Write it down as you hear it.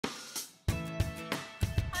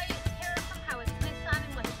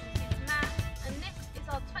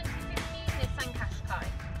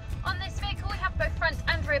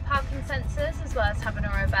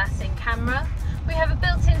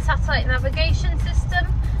satellite navigation system,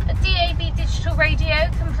 a DAB digital radio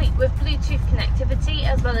complete with Bluetooth connectivity,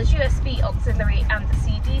 as well as USB auxiliary and a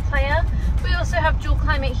CD player. We also have dual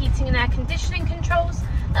climate heating and air conditioning controls,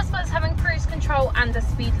 as well as having cruise control and a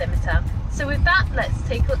speed limiter. So with that, let's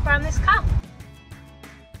take a look around this car.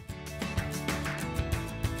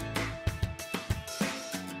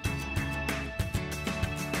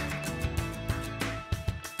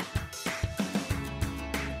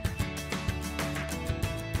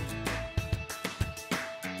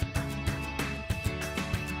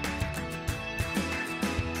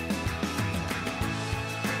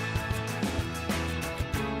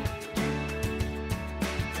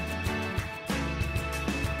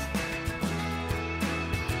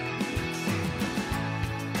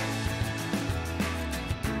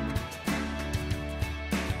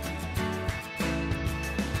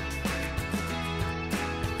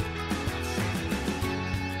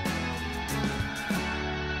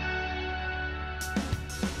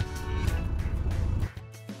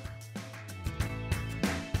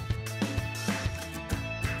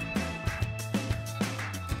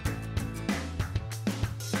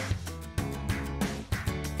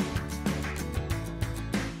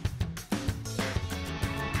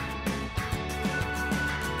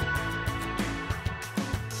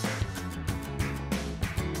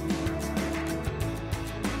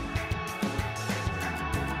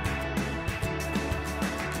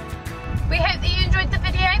 We hope that you enjoyed the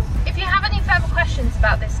video. If you have any further questions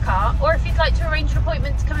about this car, or if you'd like to arrange an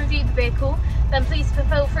appointment to come and view the vehicle, then please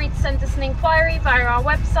feel free to send us an inquiry via our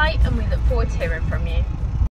website, and we look forward to hearing from you.